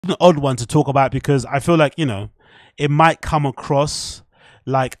an odd one to talk about because I feel like, it might come across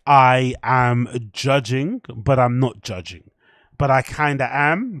like I am judging, but I'm not judging. But I kind of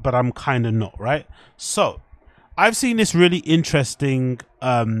am, but I'm kind of not, right? So I've seen this really interesting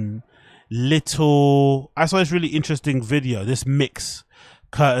I saw this really interesting video, this mix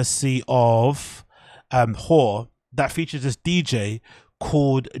courtesy of Whore, that features this DJ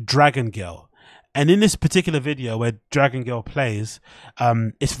called Dragon Girl. And in this particular video where Dragon Girl plays,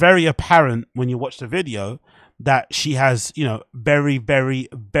 it's very apparent when you watch the video that she has, very, very,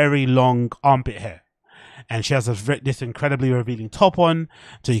 very long armpit hair. And she has this incredibly revealing top on,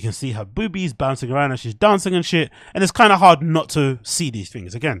 so you can see her boobies bouncing around as she's dancing and shit. And it's kind of hard not to see these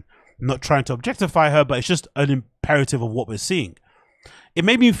things. Again, not trying to objectify her, but it's just an imperative of what we're seeing. It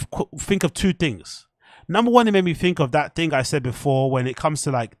made me think of two things. Number one, it made me think of that thing I said before when it comes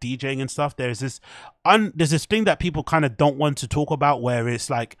to like DJing and stuff. There's this thing that people kind of don't want to talk about, where it's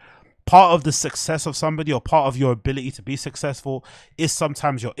like part of the success of somebody or part of your ability to be successful is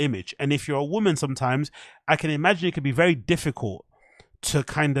sometimes your image. And if you're a woman, sometimes I can imagine it could be very difficult to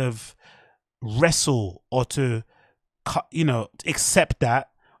kind of wrestle or to, accept that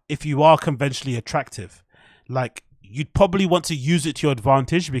if you are conventionally attractive. Like, you'd probably want to use it to your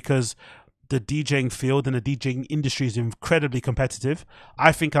advantage because the DJing field and the DJing industry is incredibly competitive.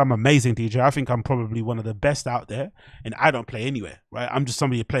 I think I'm an amazing DJ. I think I'm probably one of the best out there, and I don't play anywhere, right? I'm just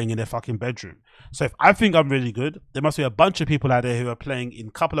somebody playing in their fucking bedroom. So if I think I'm really good, there must be a bunch of people out there who are playing in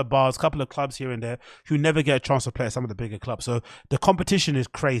a couple of bars, couple of clubs here and there, who never get a chance to play at some of the bigger clubs. So the competition is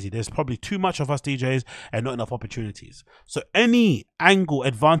crazy. There's probably too much of us DJs and not enough opportunities. So any angle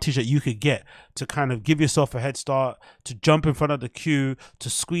advantage that you could get to kind of give yourself a head start, to jump in front of the queue, to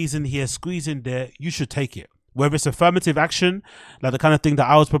squeeze in here, squeeze in there, you should take it. Whether it's affirmative action, like the kind of thing that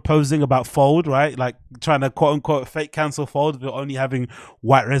I was proposing about Fold, right? Like trying to quote unquote fake cancel Fold, with only having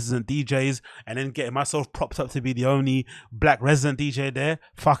white resident DJs and then getting myself propped up to be the only black resident DJ there.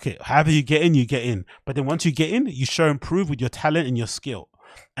 Fuck it. However you get in, you get in. But then once you get in, you show and prove with your talent and your skill.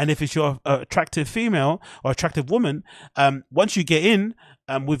 And if it's your attractive female or attractive woman, once you get in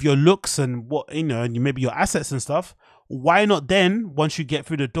with your looks and what, and maybe your assets and stuff, why not then, once you get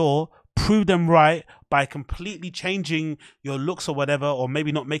through the door, prove them right by completely changing your looks or whatever, or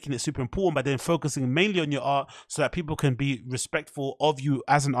maybe not making it super important, but then focusing mainly on your art so that people can be respectful of you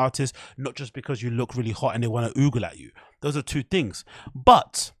as an artist, not just because you look really hot and they want to oogle at you. Those are two things.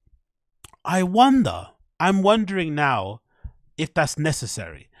 But I'm wondering now if that's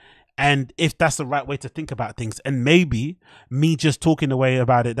necessary and if that's the right way to think about things. And maybe me just talking away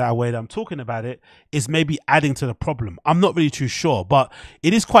about it that way that I'm talking about it is maybe adding to the problem. I'm not really too sure, but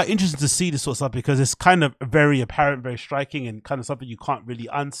it is quite interesting to see this sort of stuff because it's kind of very apparent, very striking, and kind of something you can't really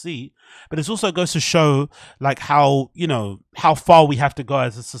unsee. But it also goes to show like how, how far we have to go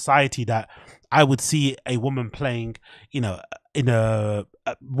as a society that I would see a woman playing, in a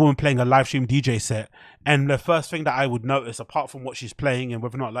woman playing a live stream DJ set, and the first thing that I would notice, apart from what she's playing and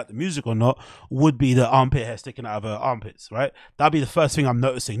whether or not I like the music or not, would be the armpit hair sticking out of her armpits, right? That'd be the first thing I'm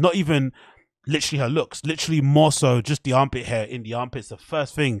noticing. Not even literally her looks, literally more so just the armpit hair in the armpits. The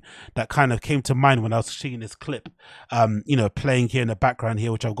first thing that kind of came to mind when I was seeing this clip, playing here in the background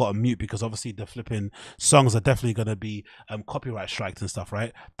here, which I've got on mute because obviously the flipping songs are definitely going to be copyright strikes and stuff,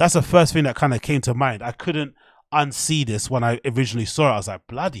 right? That's the first thing that kind of came to mind. I couldn't unsee this when I originally saw it. I was like,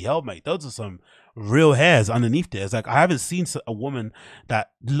 bloody hell, mate, those are some real hairs underneath there. It's like I haven't seen a woman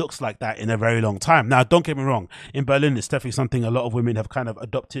that looks like that in a very long time. Now, don't get me wrong, in Berlin it's definitely something a lot of women have kind of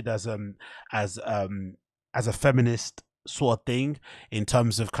adopted as a feminist sort of thing, in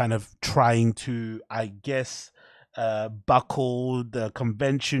terms of kind of trying to, I guess, buckle the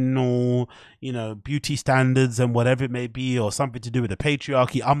conventional, beauty standards and whatever it may be, or something to do with the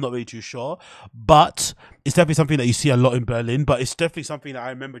patriarchy. I'm not really too sure, but it's definitely something that you see a lot in Berlin. But it's definitely something that I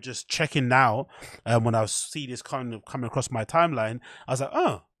remember just checking now when I see this kind of coming across my timeline. I was like,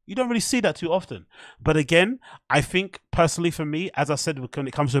 oh, you don't really see that too often. But again, I think personally for me, as I said, when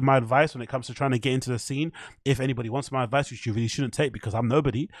it comes to my advice, when it comes to trying to get into the scene, if anybody wants my advice, which you really shouldn't take because I'm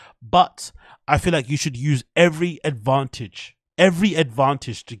nobody, but I feel like you should use every advantage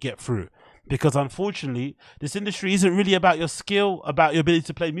to get through. Because unfortunately, this industry isn't really about your skill, about your ability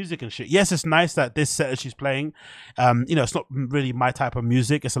to play music and shit. Yes, it's nice that this set that she's playing, it's not really my type of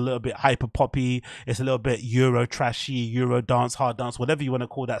music. It's a little bit hyper poppy. It's a little bit Euro trashy, Euro dance, hard dance, whatever you want to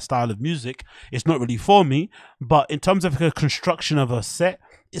call that style of music. It's not really for me. But in terms of the construction of a set,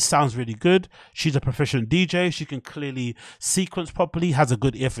 it sounds really good. She's a proficient DJ. She can clearly sequence properly, has a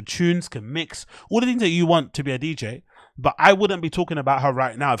good ear for tunes, can mix, all the things that you want to be a DJ. But I wouldn't be talking about her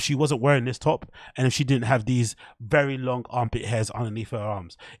right now if she wasn't wearing this top and if she didn't have these very long armpit hairs underneath her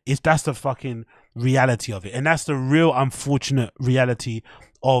arms. That's the fucking reality of it. And that's the real unfortunate reality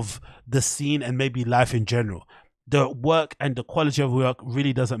of the scene and maybe life in general. The work and the quality of work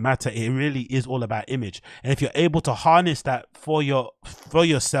really doesn't matter. It really is all about image. And if you're able to harness that for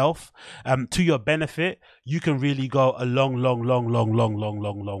yourself, to your benefit, you can really go a long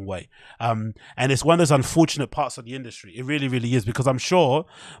way. And it's one of those unfortunate parts of the industry. It really, really is, because I'm sure,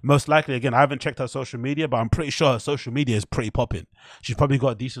 most likely, again, I haven't checked her social media, but I'm pretty sure her social media is pretty popping. She's probably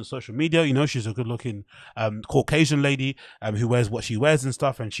got decent social media. You know, she's a good looking Caucasian lady who wears what she wears and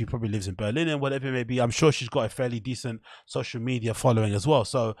stuff, and she probably lives in Berlin and whatever it may be. I'm sure she's got a fairly decent social media following as well.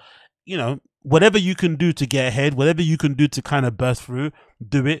 So, you know, whatever you can do to get ahead, whatever you can do to kind of burst through,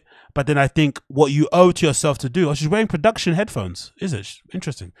 do it. But then I think what you owe to yourself to do, she's wearing production headphones, is it?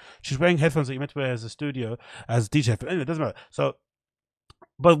 Interesting. She's wearing headphones that you meant to wear as a studio, as DJ. Anyway, it doesn't matter. So,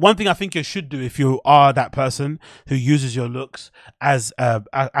 but one thing I think you should do if you are that person who uses your looks as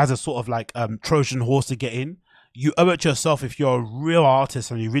a sort of like Trojan horse to get in, you owe it to yourself. If you're a real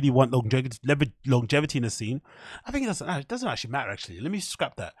artist and you really want longevity in the scene, I think it doesn't actually matter, actually. Let me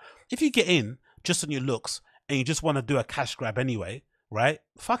scrap that. If you get in just on your looks and you just want to do a cash grab anyway, right?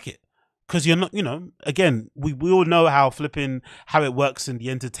 Fuck it. Because you're not, you know, again, we all know how it works in the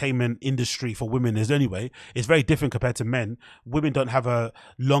entertainment industry for women is anyway. It's very different compared to men. Women don't have a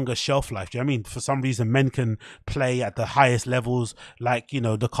longer shelf life. Do you know what I mean? For some reason, men can play at the highest levels, like, you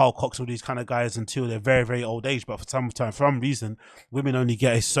know, the Carl Cox, all these kind of guys, until they're very, very old age. But for some reason, women only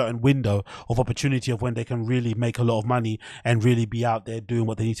get a certain window of opportunity of when they can really make a lot of money and really be out there doing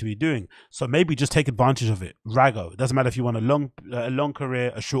what they need to be doing. So maybe just take advantage of it. Rago. It doesn't matter if you want a long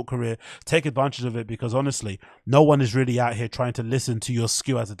career, a short career. Take advantage of it, because honestly, no one is really out here trying to listen to your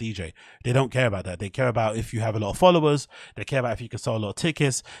skill as a DJ. They don't care about that. They care about if you have a lot of followers. They care about if you can sell a lot of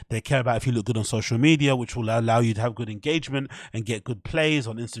tickets. They care about if you look good on social media, which will allow you to have good engagement and get good plays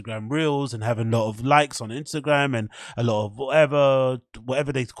on Instagram Reels and have a lot of likes on Instagram and a lot of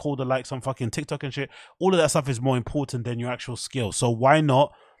whatever they call the likes on fucking TikTok and shit. All of that stuff is more important than your actual skill. So why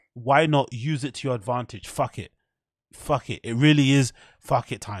not use it to your advantage? Fuck it. It really is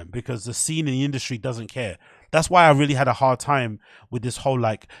fuck it time, because the scene in the industry doesn't care. That's why I really had a hard time with this whole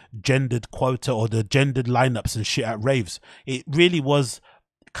like gendered quota or the gendered lineups and shit at raves. It really was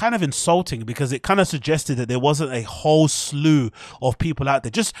kind of insulting, because it kind of suggested that there wasn't a whole slew of people out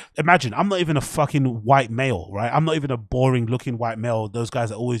there. Just imagine, I'm not even a fucking white male, right? I'm not even a boring looking white male, those guys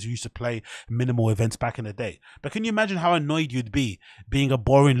that always used to play minimal events back in the day. But can you imagine how annoyed you'd be being a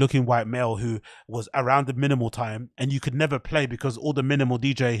boring looking white male who was around the minimal time and you could never play because all the minimal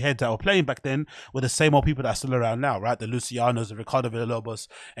DJ heads that were playing back then were the same old people that are still around now, right? The Lucianos, the Ricardo Villalobos,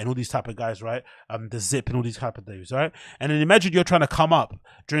 and all these type of guys, right? The Zip and all these type of dudes, right? And then imagine you're trying to come up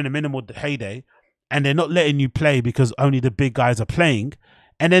during the minimal heyday and they're not letting you play because only the big guys are playing,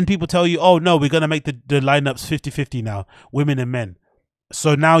 and then people tell you, oh no, we're going to make the lineups 50-50 now, women and men.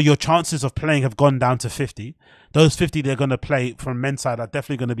 So now your chances of playing have gone down to 50. Those 50 they're going to play from men's side are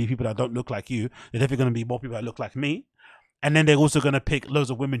definitely going to be people that don't look like you. They're definitely going to be more people that look like me. And then they're also going to pick loads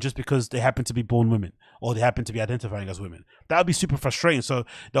of women just because they happen to be born women or they happen to be identifying as women. That would be super frustrating. So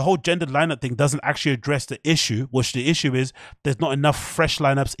the whole gendered lineup thing doesn't actually address the issue, which the issue is there's not enough fresh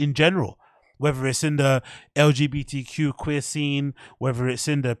lineups in general. Whether it's in the LGBTQ queer scene, whether it's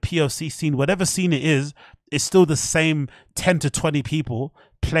in the POC scene, whatever scene it is, it's still the same 10 to 20 people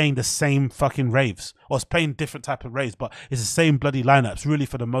playing the same fucking raves, or it's playing different type of raves, but it's the same bloody lineups really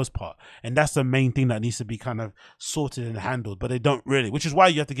for the most part. And that's the main thing that needs to be kind of sorted and handled, but they don't really, which is why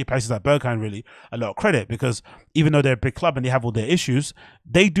you have to give places like Berghain really a lot of credit, because even though they're a big club and they have all their issues,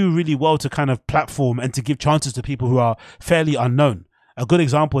 they do really well to kind of platform and to give chances to people who are fairly unknown. A good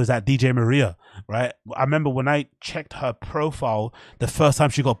example is that DJ Maria, right? I remember when I checked her profile the first time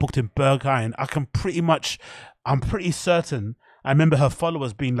she got booked in Berghain, I'm pretty certain I remember her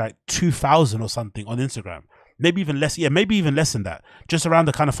followers being like 2,000 or something on Instagram. Maybe even less. Yeah, maybe even less than that. Just around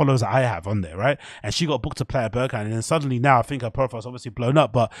the kind of followers that I have on there, right? And she got booked to play at Berghain. And then suddenly now I think her profile's obviously blown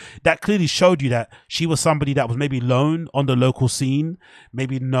up. But that clearly showed you that she was somebody that was maybe known on the local scene,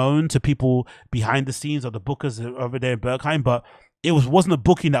 maybe known to people behind the scenes or the bookers over there in Berghain. But it wasn't a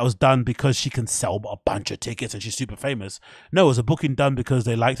booking that was done because she can sell a bunch of tickets and she's super famous. No, it was a booking done because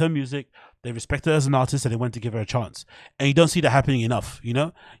they liked her music, They respect her as an artist and they went to give her a chance. And you don't see that happening enough, you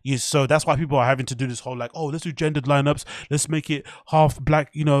know? So that's why people are having to do this whole like, oh, let's do gendered lineups. Let's make it half black,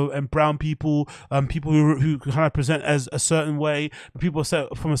 you know, and brown people, people who kind of present as a certain way, people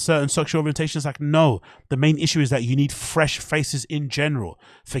from a certain sexual orientation. It's like, no, the main issue is that you need fresh faces in general.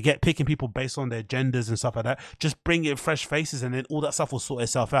 Forget picking people based on their genders and stuff like that. Just bring in fresh faces and then all that stuff will sort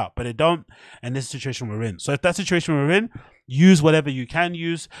itself out. But it don't. And this is the situation we're in. So if that situation we're in, use whatever you can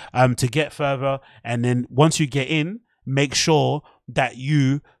use to get further, and then once you get in, make sure that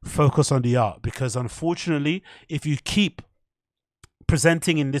you focus on the art, because unfortunately if you keep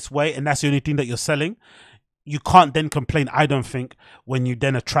presenting in this way and that's the only thing that you're selling, you can't then complain, I don't think, when you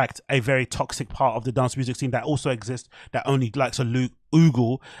then attract a very toxic part of the dance music scene that also exists, that only likes to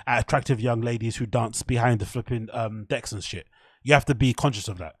oogle at attractive young ladies who dance behind the flipping decks and shit. You have to be conscious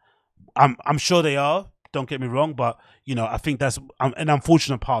of that. I'm sure they are, don't get me wrong, but you know, I think that's an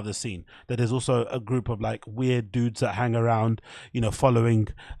unfortunate part of the scene, that there's also a group of like weird dudes that hang around, you know, following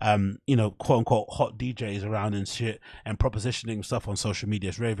you know, quote unquote hot DJs around and shit and propositioning stuff on social media.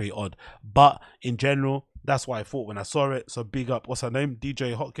 It's very, very odd, but in general, that's what I thought when I saw it. So big up, what's her name,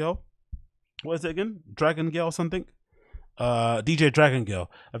 DJ Hot Girl, what is it again, Dragon Girl or something, DJ Dragon Girl,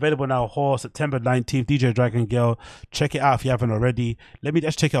 available now, Whore, September 19th. DJ Dragon Girl, check it out if you haven't already. Let me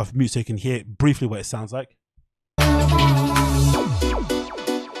just take it off mute so you can hear briefly what it sounds like.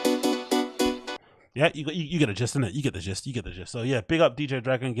 Yeah, you get the gist, innit? You get the gist. So yeah, big up DJ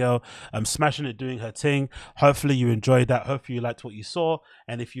Dragon Girl. Smashing it, doing her thing. Hopefully you enjoyed that. Hopefully you liked what you saw.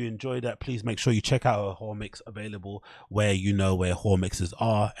 And if you enjoyed that, please make sure you check out her whore mix, available where you know where whore mixes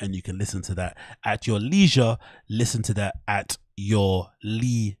are, and you can listen to that at your leisure. Listen to that at your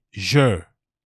leisure.